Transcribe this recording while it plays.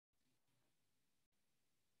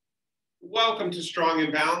Welcome to Strong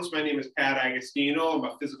and Balanced. My name is Pat Agostino. I'm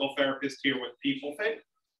a physical therapist here with PeopleFit.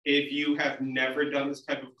 If you have never done this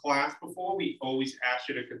type of class before, we always ask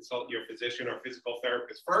you to consult your physician or physical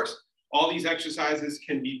therapist first. All these exercises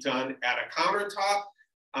can be done at a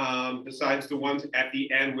countertop, besides the ones at the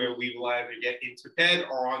end where we will either get into bed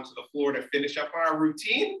or onto the floor to finish up our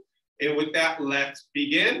routine. And with that, let's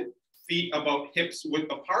begin. Feet about hips width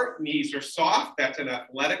apart, knees are soft. That's an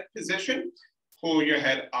athletic position. Pull your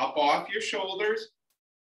head up off your shoulders.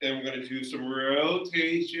 Then we're going to do some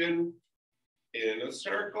rotation in a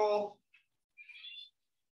circle.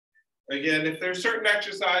 Again, if there's certain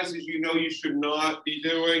exercises you know you should not be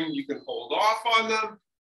doing, you can hold off on them.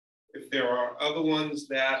 If there are other ones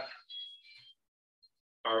that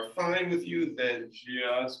are fine with you, then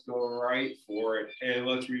just go right for it. And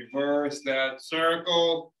let's reverse that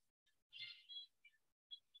circle.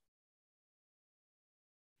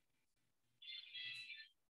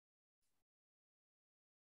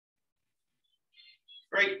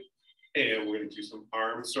 Great. And we're going to do some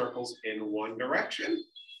arm circles in one direction.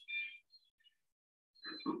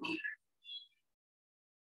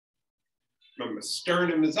 Remember,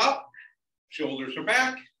 sternum is up, shoulders are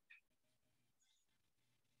back.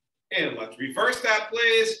 And let's reverse that,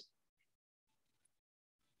 please.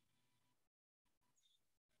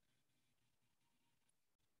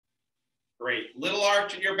 Great. Little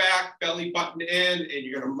arch in your back, belly button in, and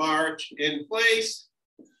you're going to march in place.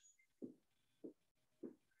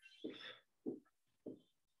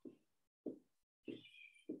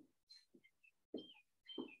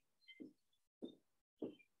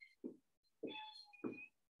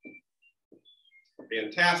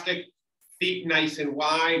 Fantastic. Feet nice and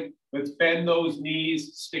wide. Let's bend those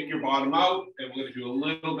knees, stick your bottom out, and we're going to do a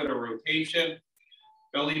little bit of rotation.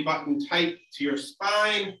 Belly button tight to your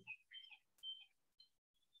spine.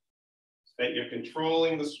 So that you're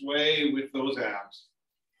controlling the sway with those abs.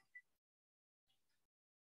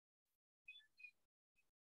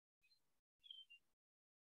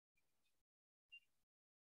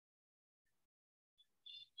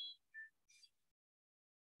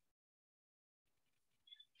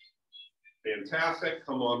 Fantastic.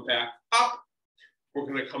 Come on back up. We're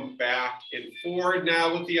going to come back and forward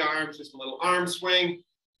now with the arms, just a little arm swing.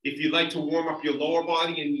 If you'd like to warm up your lower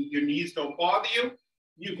body and your knees don't bother you,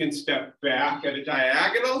 you can step back at a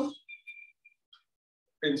diagonal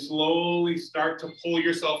and slowly start to pull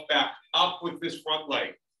yourself back up with this front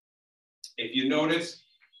leg. If you notice,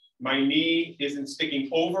 my knee isn't sticking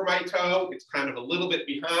over my toe. It's kind of a little bit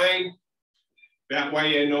behind. That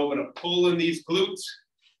way I know I'm going to pull in these glutes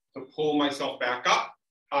to pull myself back up.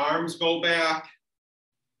 Arms go back,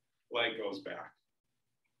 leg goes back.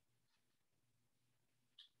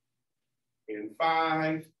 In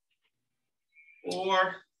 5,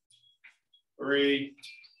 4, 3,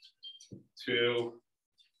 2,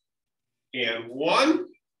 and 1. What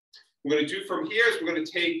we're going to do from here is we're going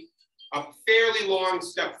to take a fairly long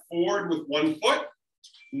step forward with one foot.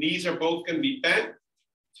 Knees are both going to be bent.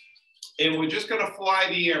 And we're just going to fly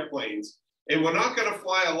the airplanes. And we're not going to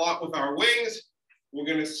fly a lot with our wings. We're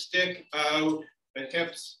going to stick out the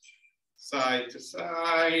hips side to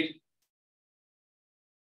side.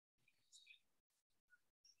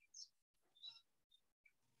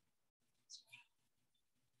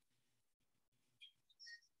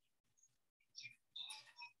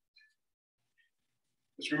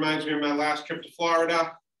 This reminds me of my last trip to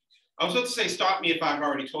Florida. I was about to say, stop me if I've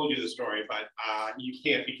already told you the story, but you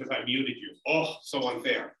can't because I muted you. Oh, so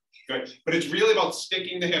unfair. Good. But it's really about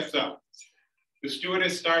sticking the hips up. The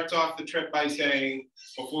stewardess starts off the trip by saying,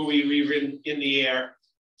 before we leave in the air,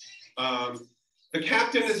 the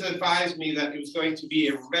captain has advised me that it was going to be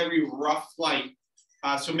a very rough flight.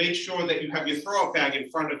 So make sure that you have your throw-up bag in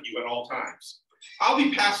front of you at all times. I'll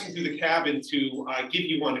be passing through the cabin to give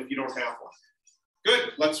you one if you don't have one.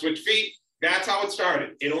 Good. Let's switch feet. That's how it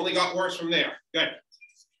started. It only got worse from there. Good.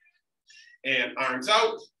 And arms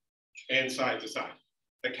out and side to side.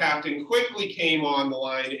 The captain quickly came on the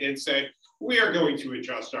line and said, we are going to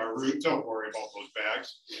adjust our route. Don't worry about those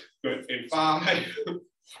bags. Good. In 5,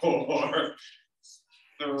 4,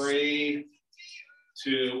 3,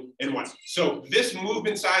 2, and 1. So this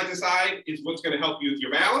movement side to side is what's going to help you with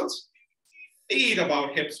your balance. Feet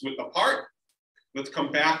about hips width apart. Let's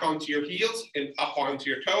come back onto your heels and up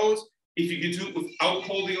onto your toes. If you can do it without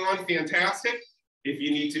holding on, fantastic. If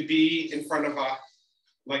you need to be in front of a,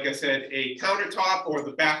 like I said, a countertop or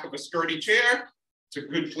the back of a sturdy chair, it's a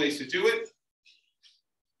good place to do it.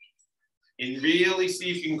 And really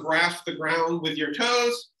see if you can grasp the ground with your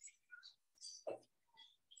toes.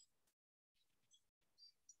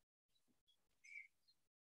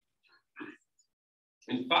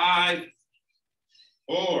 In 5,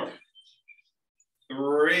 4,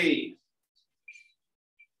 3,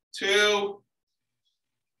 2,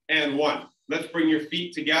 and 1. Let's bring your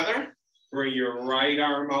feet together. Bring your right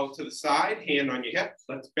arm out to the side, hand on your hip.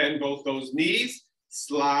 Let's bend both those knees.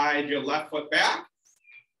 Slide your left foot back.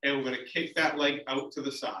 And we're going to kick that leg out to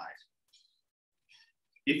the side.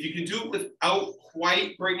 If you can do it without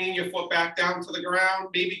quite bringing your foot back down to the ground,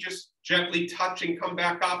 maybe just gently touch and come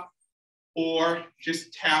back up, or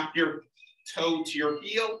just tap your toe to your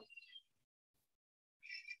heel.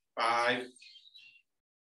 5,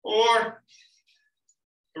 4,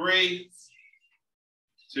 3,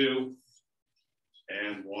 2,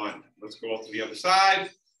 and 1. Let's go out to the other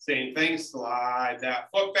side. Same thing, slide that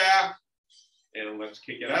foot back, and let's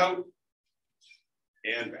kick it out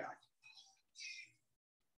and back.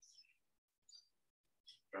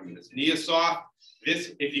 Remember, this knee is soft.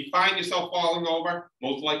 This, if you find yourself falling over,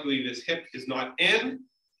 most likely this hip is not in.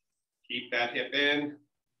 Keep that hip in.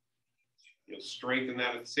 You'll strengthen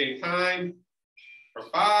that at the same time. For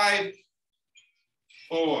 5,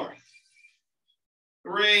 4,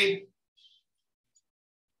 3,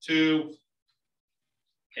 2,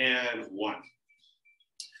 and 1.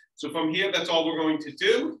 So from here, that's all we're going to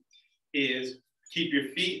do is keep your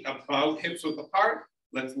feet about hips width apart.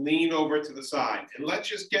 Let's lean over to the side, and let's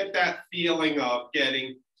just get that feeling of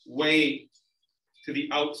getting weight to the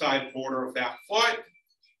outside border of that foot,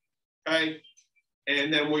 okay?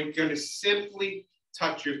 And then we're gonna simply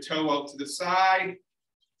touch your toe out to the side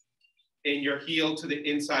and your heel to the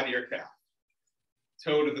inside of your calf.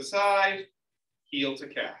 Toe to the side, heel to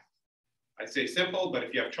calf. I say simple, but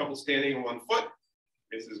if you have trouble standing on one foot,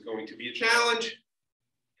 this is going to be a challenge.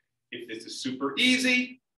 If this is super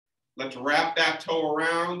easy, let's wrap that toe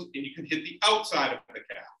around and you can hit the outside of the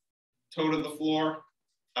calf. Toe to the floor,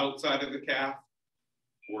 outside of the calf,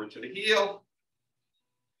 forward to the heel.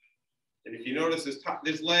 And if you notice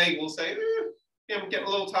this leg will say, I'm getting a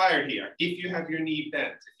little tired here. If you have your knee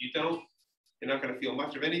bent. If you don't, you're not gonna feel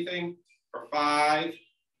much of anything. For 5,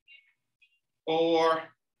 4,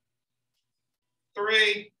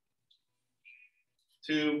 3,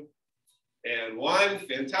 2, and 1.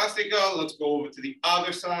 Fantastico. Let's go over to the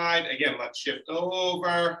other side. Again, let's shift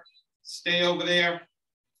over, stay over there,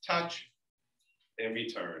 touch, and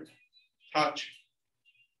return. Touch,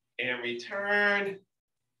 and return,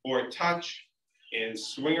 or touch, and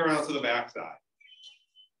swing around to the backside.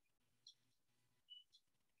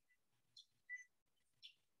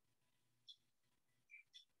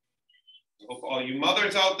 I hope all you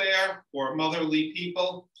mothers out there, or motherly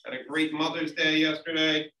people, had a great Mother's Day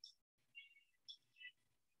yesterday.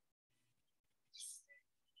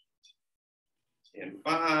 And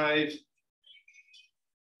 5,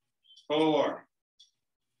 4,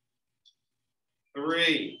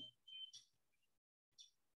 3,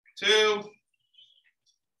 2,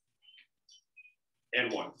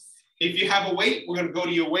 and 1. If you have a weight, we're going to go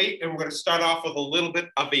to your weight, and we're going to start off with a little bit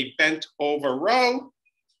of a bent over row.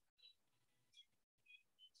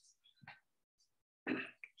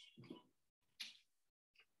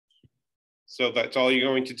 So that's all you're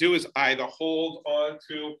going to do is either hold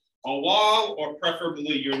onto a wall or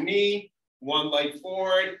preferably your knee, one leg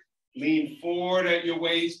forward, lean forward at your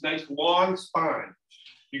waist, nice long spine.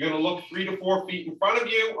 You're gonna look 3 to 4 feet in front of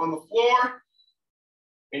you on the floor,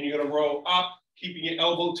 and you're gonna roll up, keeping your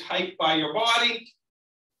elbow tight by your body.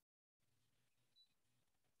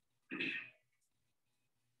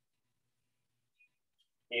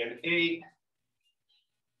 And 8,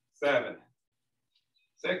 7,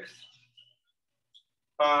 6,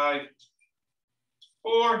 5,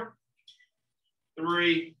 4,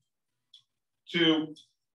 3, 2,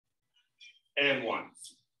 and 1.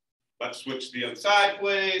 Let's switch to the other side,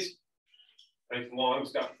 please. Nice long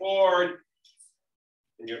step forward.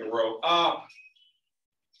 And you're gonna row up.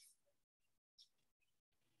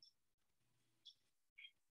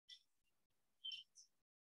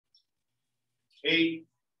 Eight,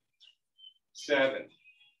 7,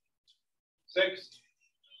 6,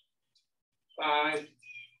 5,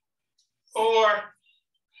 4,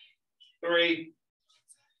 3,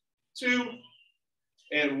 2,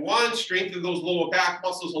 and 1. Strengthen those lower back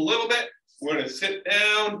muscles a little bit. We're gonna sit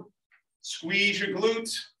down, squeeze your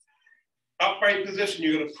glutes. Upright position,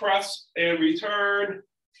 you're gonna press and return.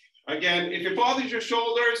 Again, if it bothers your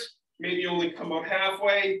shoulders, maybe only come up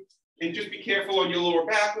halfway. And just be careful on your lower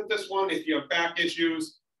back with this one. If you have back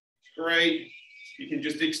issues, great. You can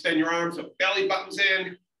just extend your arms so belly buttons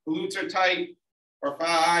in, glutes are tight. For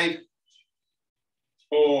 5,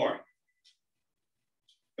 4,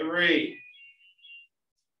 3,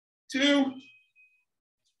 2,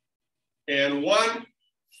 and 1.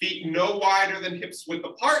 Feet no wider than hips width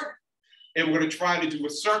apart. And we're gonna try to do a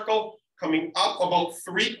circle coming up about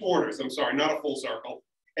 3/4, I'm sorry, not a full circle,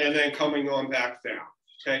 and then coming on back down,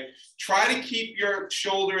 okay? Try to keep your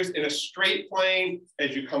shoulders in a straight plane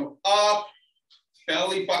as you come up,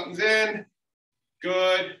 belly buttons in,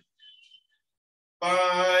 good.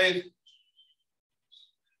 5,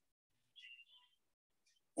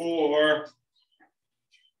 4,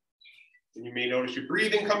 and you may notice your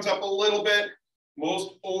breathing comes up a little bit.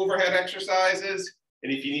 Most overhead exercises,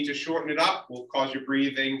 and if you need to shorten it up, will cause your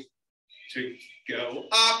breathing to go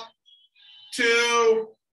up.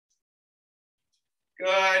 2,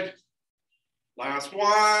 good. Last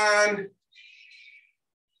one.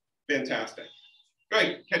 Fantastic.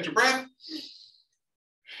 Good, catch your breath.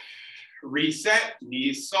 Reset,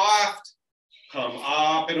 knees soft. Come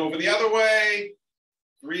up and over the other way.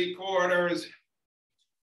 3/4.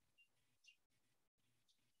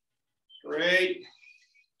 Great.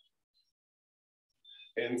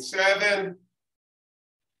 And 7,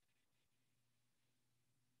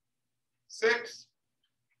 6,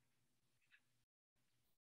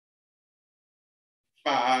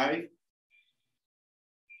 5,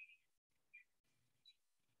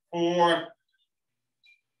 4,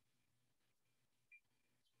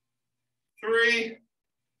 3,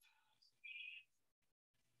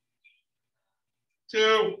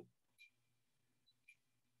 2,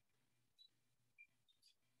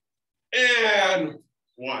 and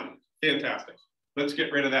 1. Fantastic. Let's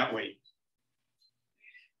get rid of that weight.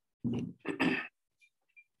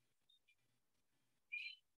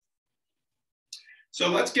 So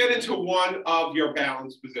let's get into one of your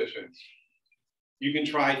balance positions. You can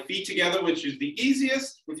try feet together, which is the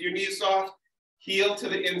easiest with your knees soft. Heel to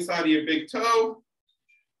the inside of your big toe.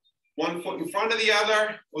 One foot in front of the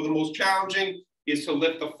other, or the most challenging is to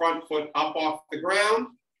lift the front foot up off the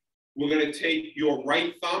ground. We're gonna take your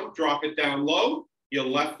right thumb, drop it down low. Your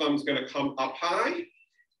left thumb's gonna come up high.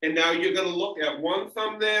 And now you're gonna look at one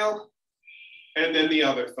thumbnail and then the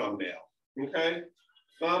other thumbnail, okay?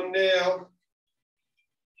 Thumbnail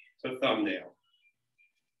to thumbnail.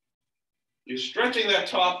 You're stretching that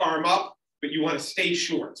top arm up, but you wanna stay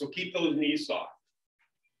short, so keep those knees soft.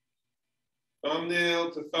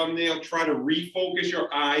 Thumbnail to thumbnail, try to refocus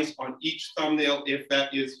your eyes on each thumbnail if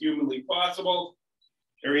that is humanly possible.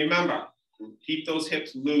 And remember, keep those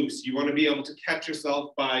hips loose. You want to be able to catch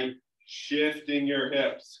yourself by shifting your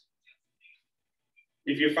hips.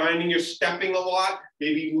 If you're finding you're stepping a lot,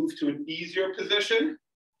 maybe move to an easier position.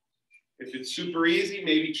 If it's super easy,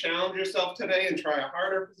 maybe challenge yourself today and try a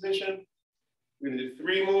harder position. We're going to do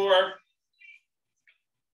 3 more.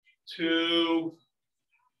 2,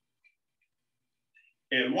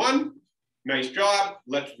 and 1. Nice job.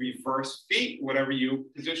 Let's reverse feet, whatever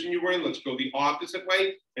position you were in. Let's go the opposite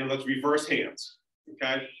way and let's reverse hands,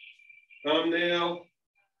 okay? Thumbnail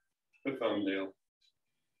to thumbnail.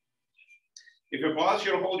 If it bothers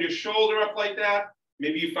you to hold your shoulder up like that,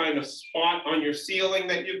 maybe you find a spot on your ceiling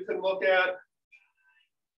that you can look at.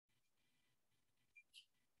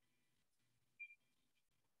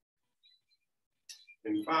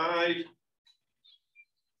 And 5,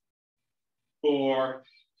 4,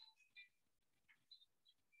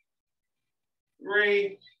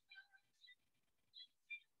 3,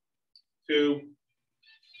 2,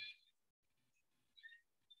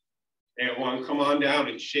 and 1. Come on down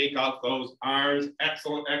and shake out those arms.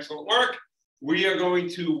 Excellent, excellent work. We are going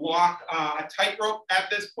to walk a tightrope at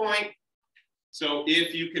this point. So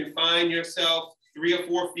if you can find yourself 3 or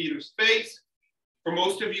 4 feet of space, for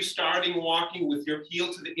most of you starting walking with your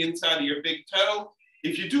heel to the inside of your big toe.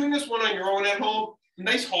 If you're doing this one on your own at home, a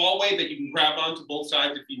nice hallway that you can grab onto both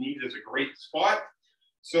sides if you need is a great spot.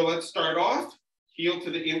 So let's start off, heel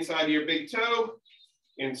to the inside of your big toe,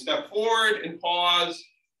 and step forward and pause.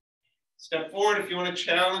 Step forward. If you want to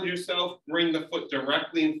challenge yourself, bring the foot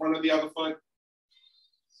directly in front of the other foot.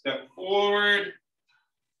 Step forward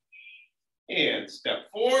and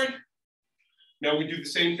step forward. Now we do the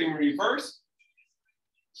same thing in reverse.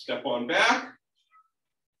 Step on back,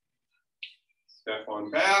 step on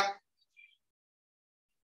back,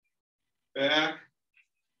 back,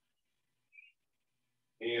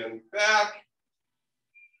 and back.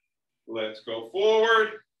 Let's go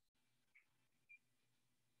forward,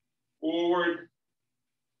 forward,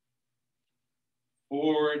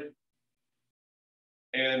 forward,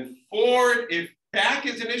 and forward. If back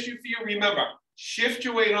is an issue for you, remember, shift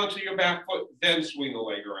your weight onto your back foot, then swing the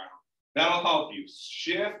leg around. That'll help you.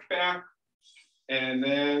 Shift back and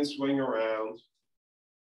then swing around.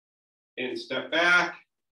 And step back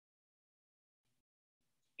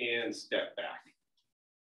and step back.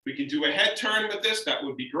 We could do a head turn with this. That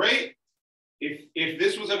would be great. If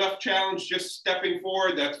this was enough challenge, just stepping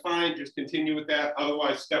forward, that's fine. Just continue with that.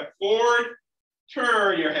 Otherwise, step forward,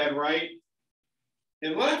 turn your head right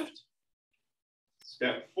and left.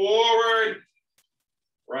 Step forward,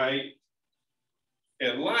 right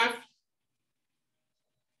and left.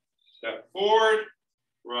 Step forward,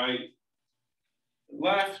 right and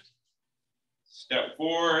left. Step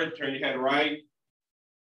forward, turn your head right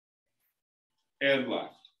and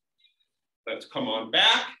left. Let's come on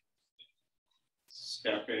back.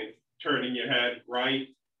 Stepping, turning your head right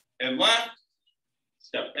and left.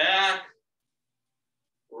 Step back,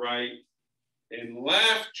 right and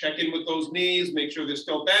left. Check in with those knees, make sure they're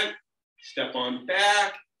still bent. Step on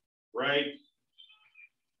back, right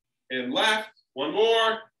and left. One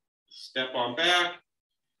more. Step on back,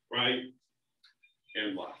 right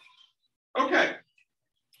and left. Okay,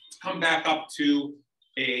 let's come back up to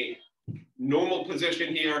a normal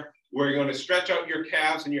position here where you're going to stretch out your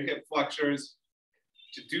calves and your hip flexors.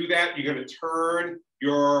 To do that, you're going to turn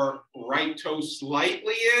your right toe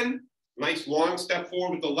slightly in. Nice long step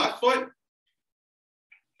forward with the left foot.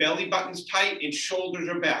 Belly button's tight and shoulders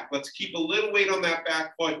are back. Let's keep a little weight on that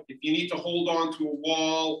back foot. If you need to hold on to a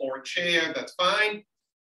wall or a chair, that's fine.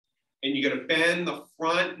 And you're going to bend the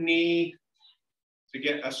front knee to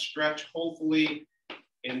get a stretch, hopefully,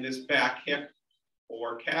 in this back hip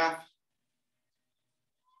or calf.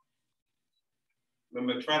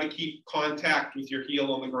 Remember, try to keep contact with your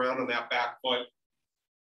heel on the ground on that back foot.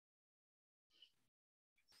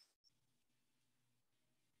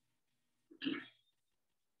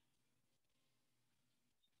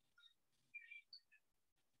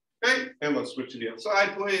 Okay, and let's switch to the other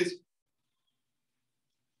side, please.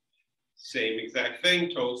 Same exact thing,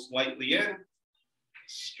 toes slightly in.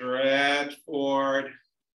 Stretch forward.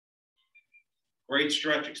 Great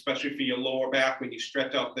stretch, especially for your lower back when you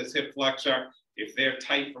stretch out this hip flexor. If they're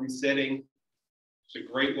tight from sitting, it's a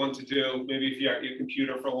great one to do. Maybe if you're at your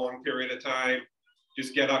computer for a long period of time,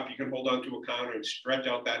 just get up, you can hold on to a counter and stretch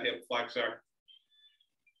out that hip flexor.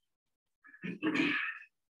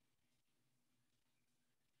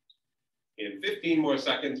 In 15 more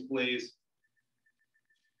seconds, please.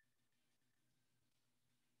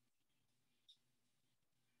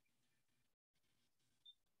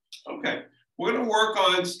 Okay. We're going to work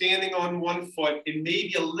on standing on one foot and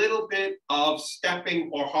maybe a little bit of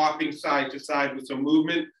stepping or hopping side to side with some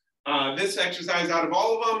movement. This exercise, out of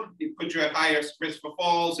all of them, it puts you at higher risk for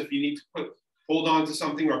falls. If you need to hold on to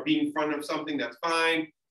something or be in front of something, that's fine.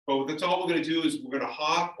 But that's all we're going to do is we're going to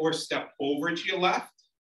hop or step over to your left,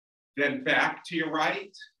 then back to your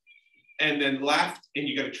right, and then left. And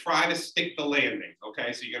you're going to try to stick the landing.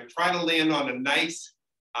 Okay, so you're going to try to land on a nice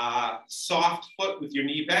soft foot with your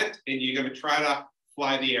knee bent, and you're going to try to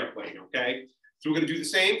fly the airplane, okay? So we're going to do the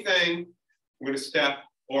same thing. We're going to step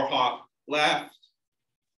or hop left,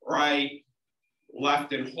 right,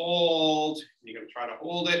 left and hold. You're going to try to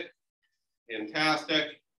hold it. Fantastic.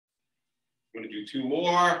 I'm going to do two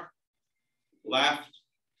more. Left,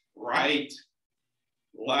 right,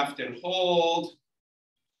 left and hold.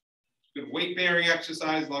 Good weight bearing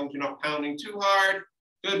exercise as long as you're not pounding too hard.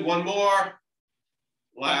 Good, one more.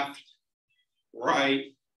 Left, right,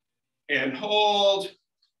 and hold.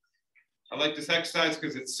 I like this exercise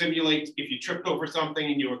because it simulates if you tripped over something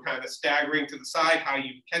and you were kind of staggering to the side, how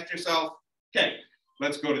you catch yourself. Okay,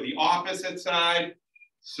 let's go to the opposite side.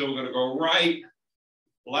 So we're going to go right,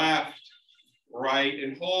 left, right,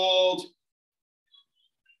 and hold.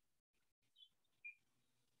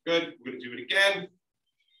 Good, we're going to do it again.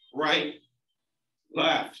 Right,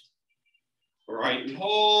 left, right, and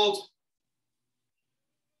hold.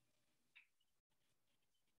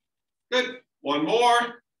 Good. One more.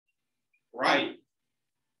 Right,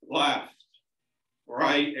 left,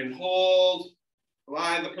 right, and hold.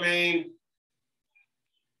 Fly the plane.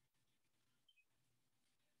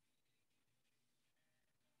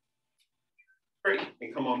 Great.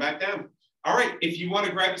 And come on back down. All right. If you want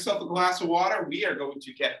to grab yourself a glass of water, we are going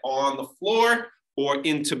to get on the floor or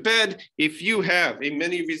into bed. If you have a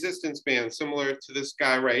mini resistance band similar to this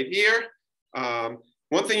guy right here,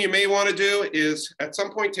 one thing you may want to do is at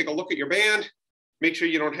some point take a look at your band, make sure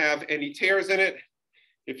you don't have any tears in it.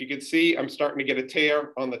 If you can see, I'm starting to get a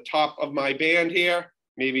tear on the top of my band here.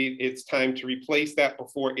 Maybe it's time to replace that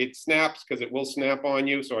before it snaps, because it will snap on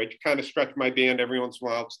you. So I kind of stretch my band every once in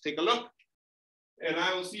a while. Just take a look, and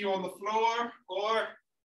I will see you on the floor or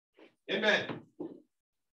in bed.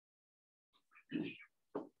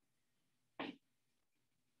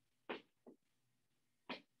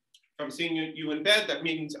 I'm seeing you in bed, that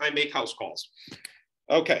means I make house calls.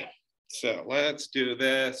 Okay, so let's do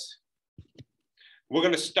this. We're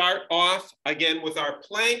going to start off again with our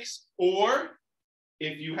planks Or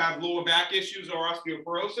if you have lower back issues or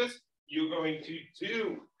osteoporosis, you're going to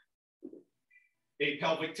do a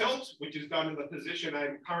pelvic tilt, which is done in the position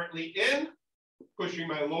I'm currently in, pushing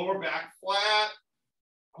my lower back flat,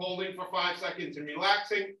 holding for 5 seconds and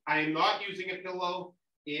relaxing. I am not using a pillow.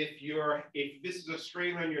 If this is a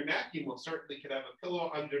strain on your neck, you most certainly could have a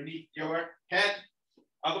pillow underneath your head.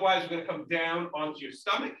 Otherwise, we're going to come down onto your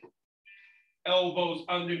stomach, elbows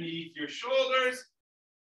underneath your shoulders,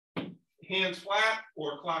 hands flat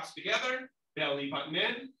or clasped together, belly button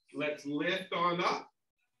in. Let's lift on up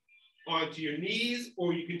onto your knees,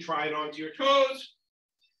 or you can try it onto your toes.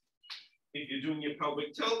 If you're doing your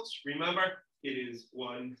pelvic tilts, remember, it is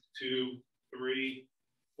 1, 2, 3,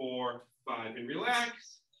 4, 5, and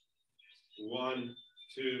relax. 1,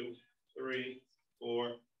 2, 3,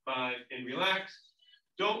 4, 5, and relax.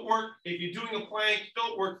 Don't work, if you're doing a plank,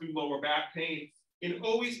 don't work through lower back pain. And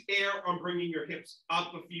always err on bringing your hips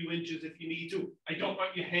up a few inches if you need to. I don't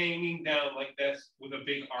want you hanging down like this with a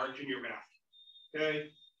big arch in your back.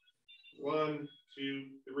 Okay? 1, 2,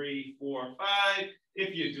 3, 4, 5.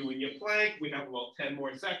 If you're doing your plank, we have about 10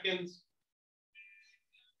 more seconds.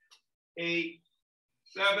 8,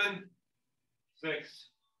 7, 6,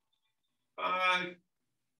 5,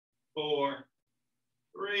 4,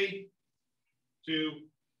 3, 2,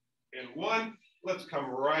 and 1. Let's come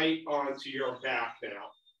right onto your back now.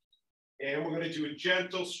 And we're going to do a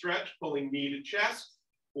gentle stretch, pulling knee to chest,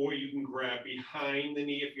 or you can grab behind the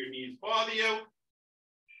knee if your knees bother you.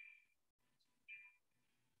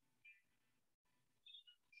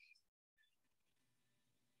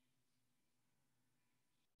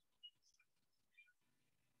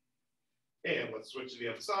 And let's switch to the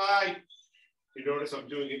other side. You notice I'm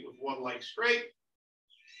doing it with one leg straight.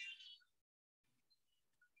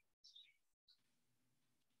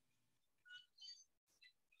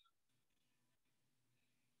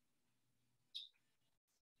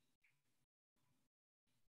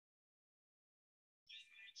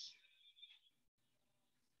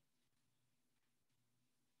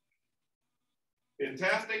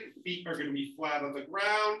 Fantastic. Feet are going to be flat on the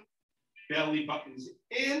ground. Belly buttons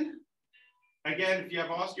in. Again, if you have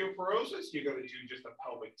osteoporosis, you're going to do just a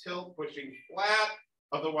pelvic tilt, pushing flat.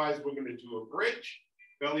 Otherwise, we're going to do a bridge.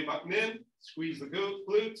 Belly button in, squeeze the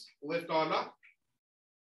glutes, lift on up.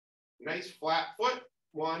 Nice flat foot.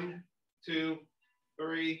 1, 2,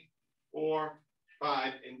 3, 4,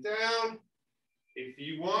 5, and down. If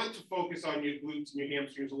you want to focus on your glutes and your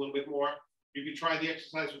hamstrings a little bit more, you can try the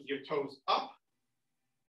exercise with your toes up,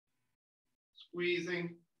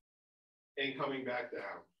 squeezing, and coming back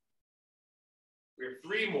down. We have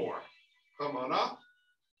 3 more. Come on up.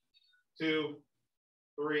 2,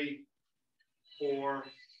 3, 4,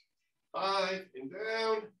 5, and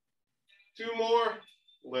down. 2 more.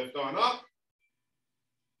 Lift on up.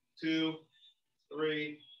 2,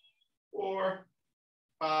 3, 4,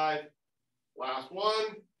 5. Last one.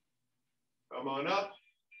 Come on up.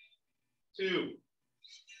 2,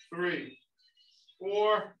 3,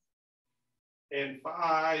 4, and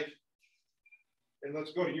 5. And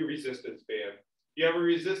let's go to your resistance band. You have a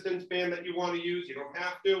resistance band that you want to use, you don't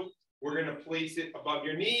have to. We're going to place it above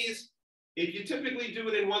your knees. If you typically do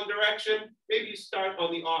it in one direction, maybe you start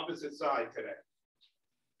on the opposite side today.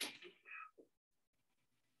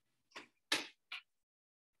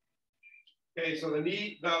 Okay, so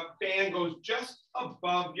the band goes just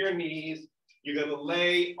above your knees. You're going to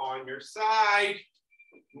lay on your side.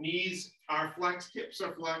 Knees are flexed, hips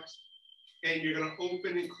are flexed, and you're going to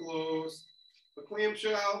open and close the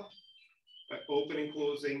clamshell by opening and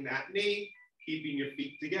closing that knee, keeping your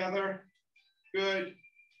feet together. Good.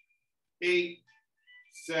 8,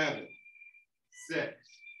 7, 6,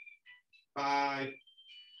 5,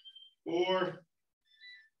 4,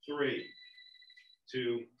 3,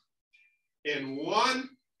 2, and 1.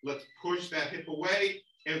 Let's push that hip away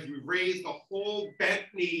as we raise the whole bent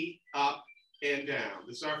knee up and down.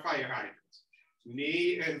 This is our fire hydrants.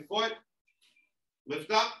 Knee and foot,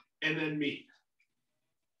 lift up, and then meet.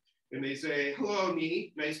 And they say, hello,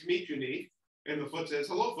 knee, nice to meet you, knee. And the foot says,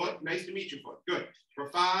 hello, foot, nice to meet you, foot. Good. For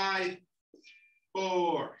 5,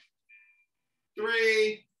 4,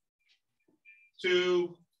 3,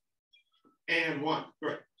 2, and 1.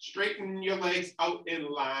 Good. Straighten your legs out in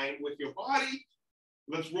line with your body.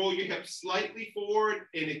 Let's roll your hips slightly forward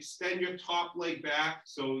and extend your top leg back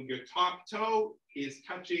so your top toe is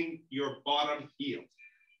touching your bottom heel.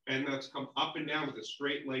 And let's come up and down with a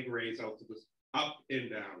straight leg raise out to this, up and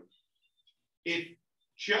down. If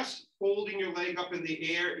just holding your leg up in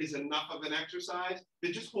the air is enough of an exercise,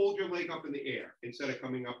 then just hold your leg up in the air instead of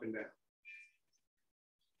coming up and down.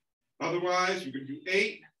 Otherwise, you can do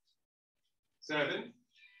 8, 7,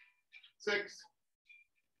 6,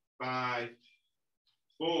 5,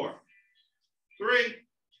 4, 3,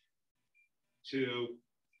 2,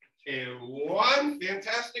 and 1.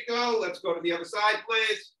 Fantastico. Let's go to the other side,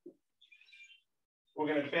 please. We're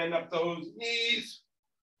going to bend up those knees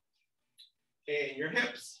and your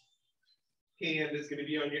hips. Hand is going to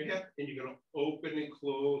be on your hip, and you're going to open and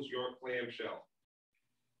close your clamshell.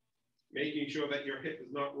 Making sure that your hip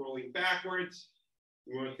is not rolling backwards.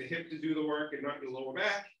 You want the hip to do the work and not your lower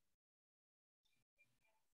back.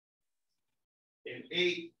 In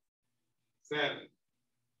 8, 7,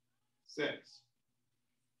 6,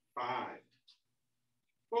 5,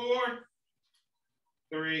 4,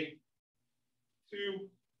 3, 2,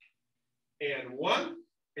 and 1.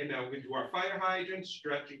 And now we do our fire hydrant,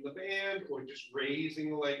 stretching the band or just raising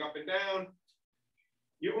the leg up and down.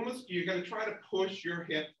 You're going to try to push your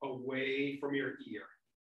hip away from your ear.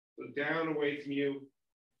 So down away from you.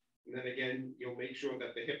 And then again, you'll make sure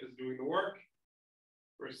that the hip is doing the work.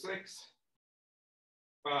 For 6,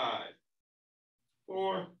 5,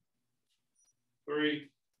 4, 3,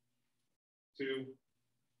 2,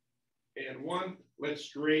 and 1. Let's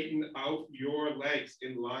straighten out your legs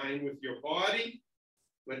in line with your body.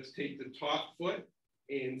 Let's take the top foot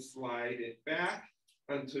and slide it back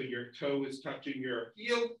until your toe is touching your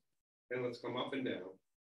heel. And let's come up and down.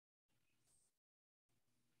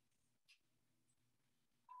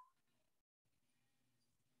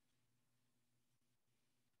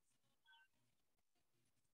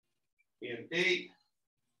 In 8,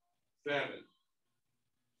 7,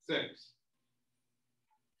 6,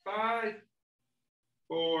 5,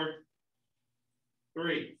 4,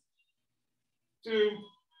 3, 2,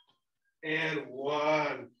 and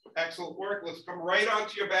 1. Excellent work. Let's come right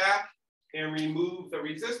onto your back and remove the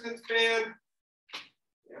resistance band.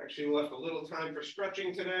 We actually left a little time for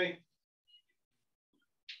stretching today.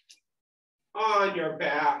 On your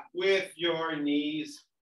back with your knees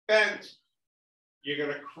bent. You're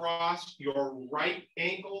going to cross your right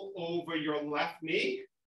ankle over your left knee,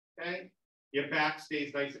 okay? Your back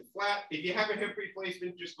stays nice and flat. If you have a hip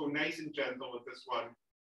replacement, just go nice and gentle with this one.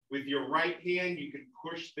 With your right hand, you can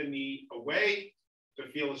push the knee away to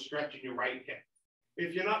feel a stretch in your right hip.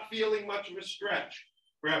 If you're not feeling much of a stretch,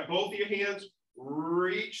 grab both of your hands,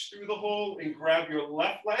 reach through the hole and grab your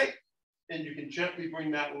left leg, and you can gently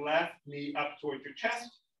bring that left knee up towards your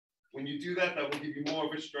chest. When you do that, that will give you more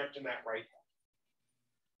of a stretch in that right hip.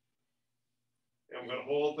 And I'm going to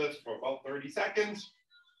hold this for about 30 seconds.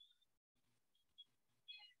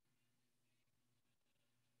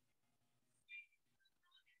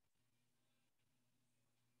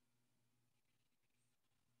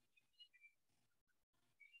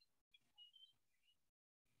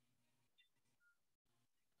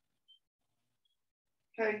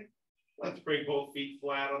 Okay, let's bring both feet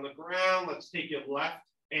flat on the ground. Let's take your left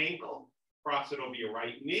ankle, cross it over your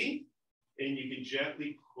right knee, and you can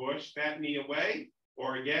gently push that knee away.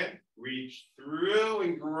 Or again, reach through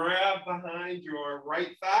and grab behind your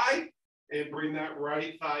right thigh and bring that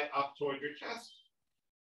right thigh up toward your chest.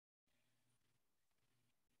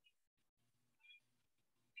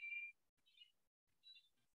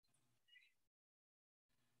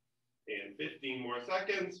 And 15 more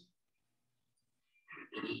seconds.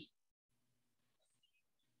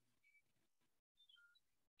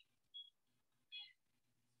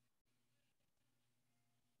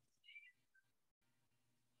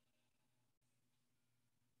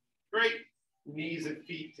 Great. Knees and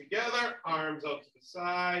feet together, arms out to the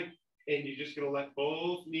side, and you're just going to let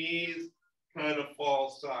both knees kind of fall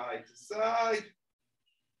side to side.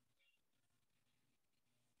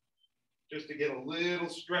 Just to get a little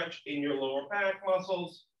stretch in your lower back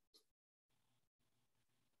muscles.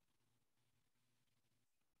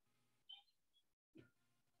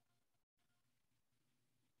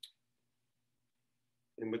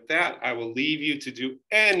 And with that, I will leave you to do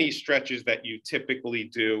any stretches that you typically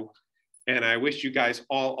do. And I wish you guys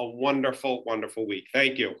all a wonderful, wonderful week.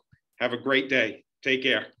 Thank you. Have a great day. Take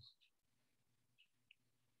care.